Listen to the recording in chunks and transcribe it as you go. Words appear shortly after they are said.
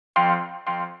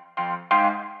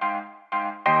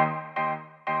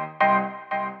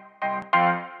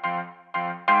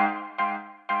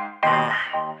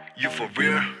You for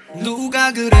real?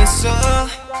 누가 그랬어?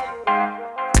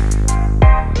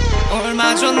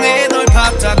 얼마 전에 널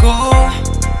봤다고.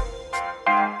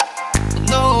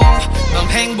 No, 넌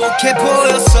행복해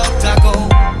보였었다고.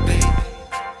 Baby,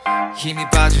 힘이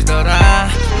빠지더라.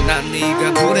 난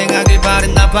네가 불행하길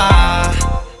바랬나봐.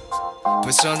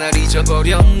 벌써 날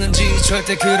잊어버렸는지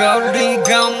절대 그럴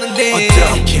리가 없는데.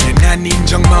 어떻게 난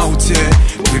인정 못해.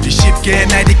 그리 쉽게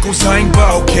날 잊고서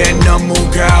행복해. 너무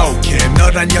가혹해.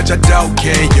 너란 여자도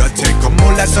오케이. 여태껏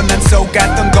몰라서 난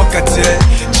속았던 것 같아.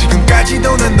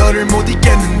 지금까지도 난 너를 못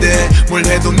잊겠는데. 뭘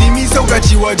해도 네 미소가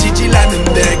지워지질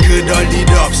않는데. 그럴 일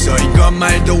없어. 이건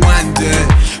말도 안 돼.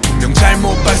 분명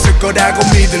잘못 봤을 거라고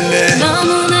믿을래.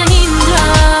 너무나 힘들어.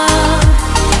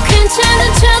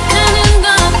 괜찮은 척하는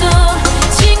것도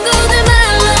친구들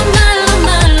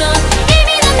말로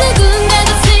이미 난 누군가가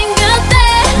생겼대.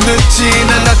 늦진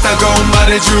않았다고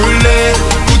말해줄래.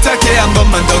 부탁해 한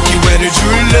번만 더 기회를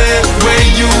줄래. Where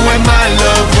you at my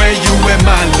love, where you at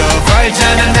my love.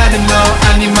 알잖아 나는 너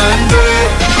아니면 안 돼.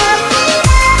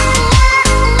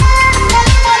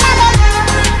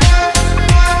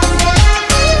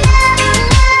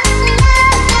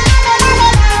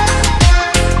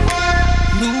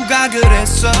 누가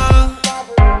그랬어?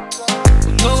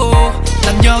 No,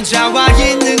 난 여자와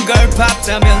있는 걸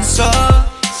봤다면서.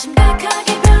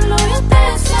 심각하게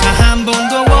별로였댔어. 다 한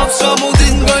번도 없어.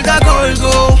 모든 걸 다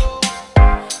걸고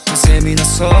셈이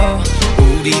났어.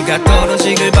 우리가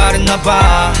떨어지길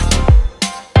바랬나봐.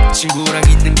 친구랑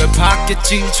있는 걸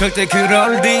봤겠지. 절대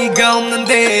그럴 리가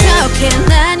없는데. 어떻게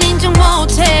난 인정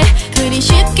못해. 그리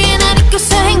쉽게 날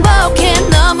잊고서 행복해.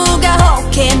 너무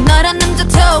가혹해. 너란 남자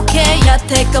톡해.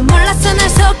 여태껏 몰랐어 날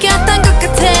속였던 것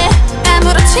같아.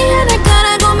 아무렇지 않을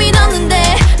거라고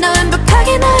믿었는데. 나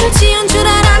완벽하게 너를 지운 줄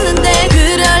알았는데.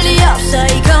 그럴 리 없어.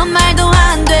 이건 말도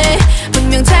안 돼.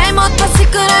 분명 잘못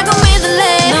봤을 거라고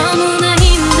믿을래. 너무나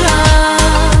힘들어.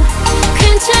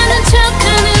 괜찮은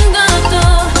척하는 것도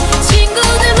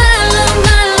친구들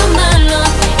말로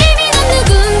이미 난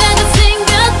누군가가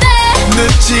생겼대.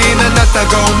 늦진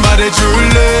않았다고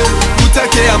말해줄래.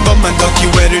 부탁해 한 번만 더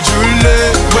기회를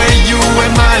줄래. Where you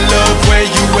at my love, where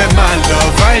you at my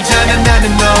love. 알잖아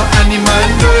나는 너 아니면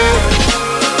안 돼.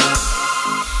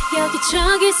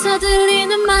 여기저기서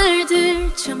들리는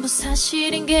말들 전부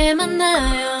사실인 게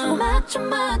맞나요?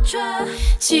 맞죠.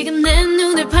 지금 내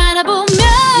눈을 바라보며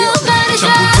말해줘.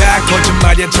 전부 다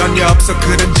거짓말이야. 전혀 없어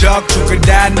그런 적.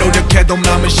 죽으라 노력해도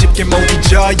마음은 쉽게 못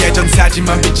잊어. 예전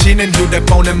사진만 비치는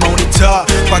휴대폰의 모니터.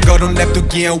 과거론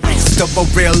랩두기엔 waste of a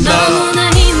real love. 너무나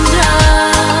힘들어.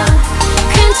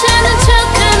 괜찮은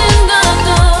척하는 것도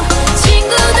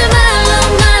친구들 말로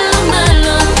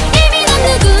이미 난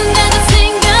누군가가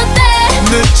생겼대.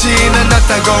 늦진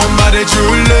않았다고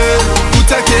말해줄래.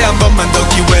 부탁해 한 번만 더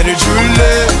기회를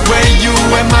줄래. Where you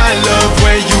at my love,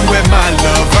 where you at my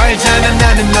love. 알잖아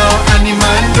나는 너 아니면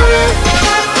안 돼.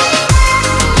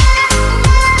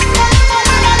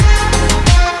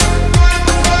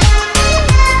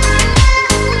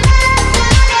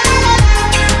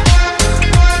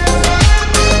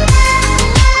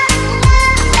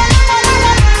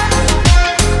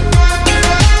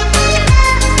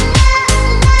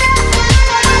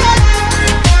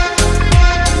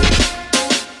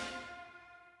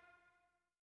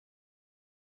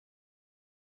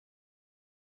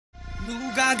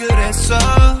 누가 그랬어?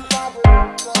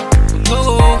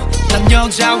 No, 난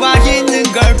여자와 있는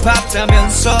걸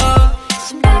봤다면서.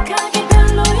 심각하게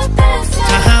별로였댔어.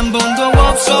 다 한 번도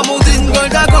없어. 모든 걸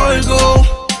다 걸고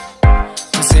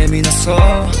셈이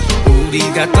났어.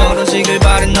 우리가 떨어지길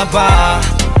바랬나봐.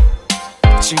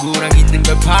 친구랑 있는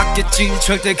걸 봤겠지.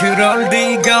 절대 그럴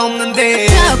리가 없는데.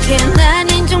 어떻게 난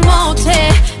인정